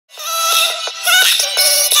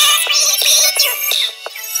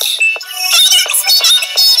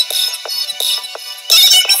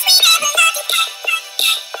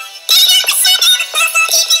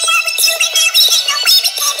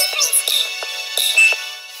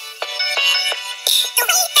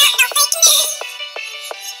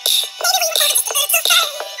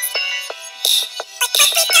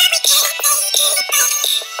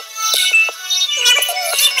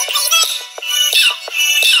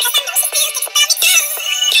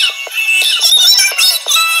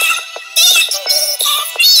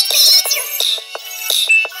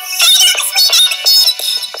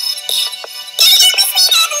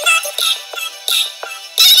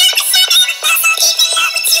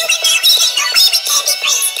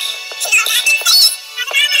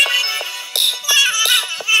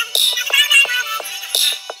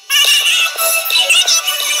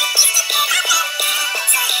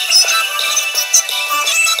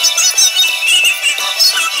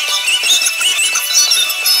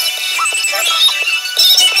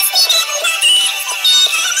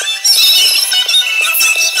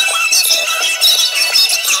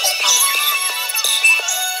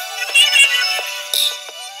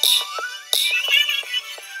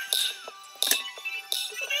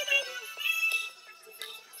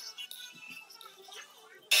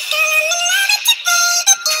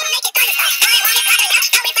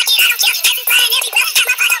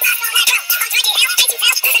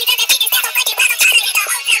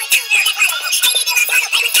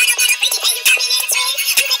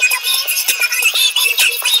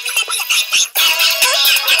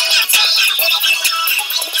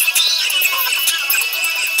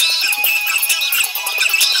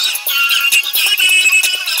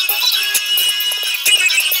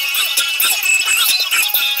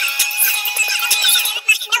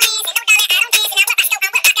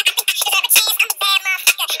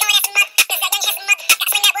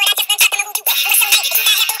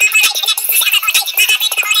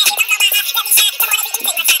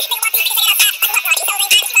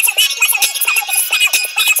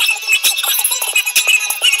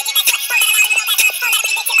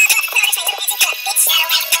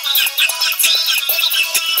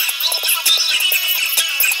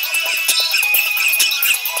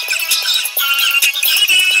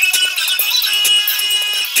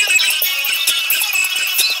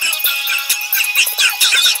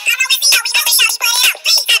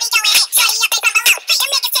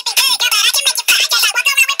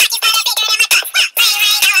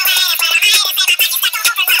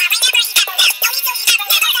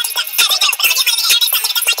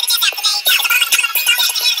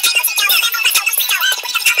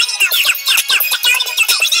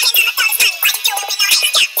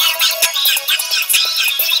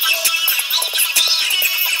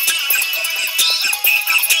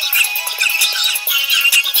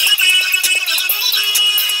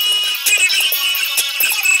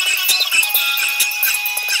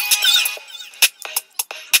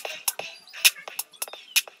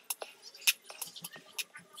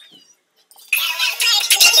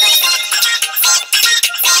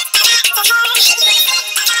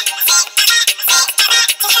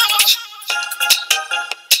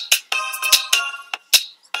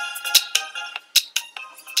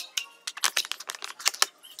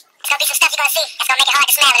gonna see. That's gonna make it hard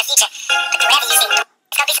to smile in the future. But whatever you see,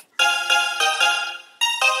 it's gonna be.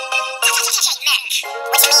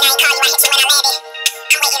 What you mean I ain't call you? I hit you when I landed.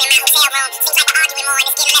 I'm waiting in my hotel room. Seems like we're arguing more and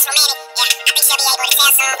it's getting less romantic. Yeah, I think she'll be able to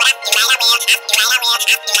tell soon, but you're right, I will. You're right, I will.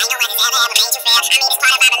 You're like no one has ever made you feel. I mean, it's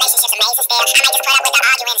part of our relationship's amazing still. I might just put up with the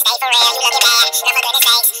arguing, stay for real. You looking mad, girl, for goodness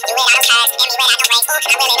sakes. You without those curves, and me without no breaks.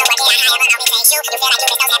 Ooh, I'm really no working. I hire but always ain't you. You feel like you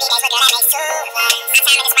miss those happy days, but girl, that makes two. My time in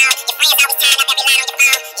this world, your friends always tying up every line on your phone.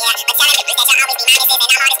 Yeah, but tell them that you'll always be my missus,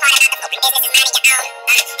 and the hardest part about the corporate business is minding your own.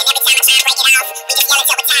 And every time I try and break it off, we just yell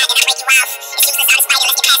until we're tired, and I break you off. It's useless how to spite you,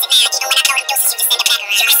 let's get past it now. Even when I throw them deuces, you just send it back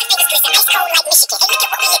around. It's the fingers glisten, ice cold like Michigan. Hey, look at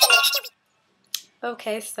what we living in.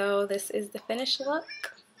 Okay, so this is the finished look.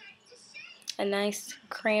 A nice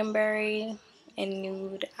cranberry and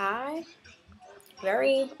nude eye.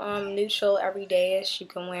 Very neutral, everyday-ish. You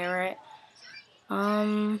can wear it.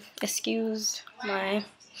 Excuse my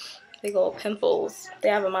big old pimples. They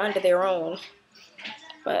have a mind of their own.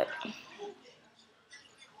 But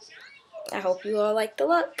I hope you all like the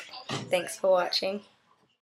look. Thanks for watching.